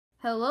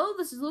Hello,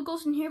 this is Luke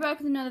Olson here back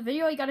with another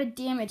video. I got a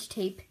damage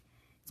tape.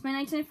 It's my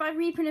 1995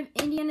 reprint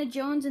of Indiana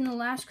Jones and the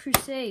Last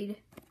Crusade.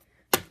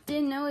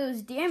 Didn't know it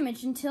was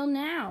damaged until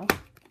now.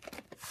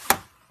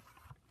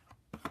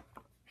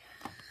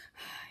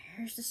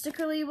 Here's the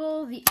sticker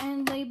label, the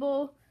end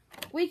label,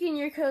 week in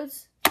year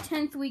codes,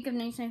 10th week of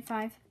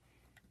 1995.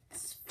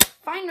 It's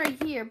fine right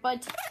here,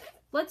 but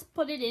let's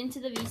put it into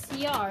the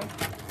VCR.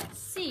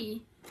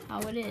 See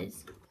how it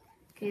is.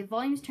 Okay,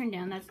 volume's turned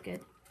down, that's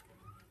good.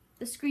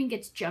 The screen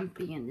gets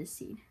jumpy in this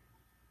scene.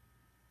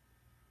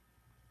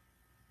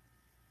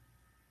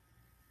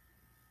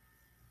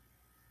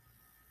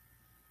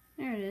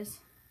 There it is.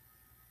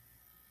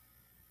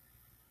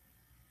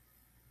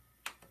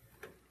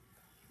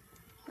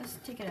 Let's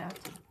take it out.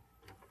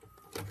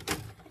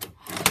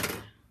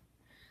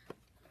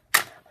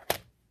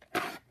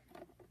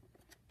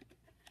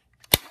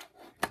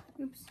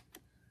 Oops.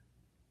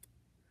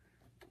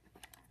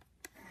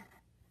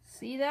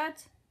 See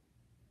that?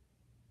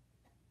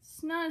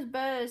 It's not as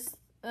bad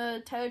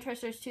as Tyler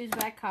Treacher's 2's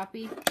back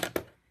copy,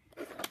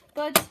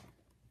 but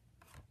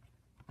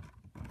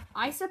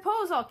I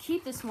suppose I'll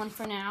keep this one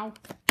for now.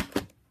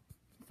 If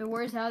it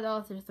wears out,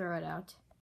 I'll have to throw it out.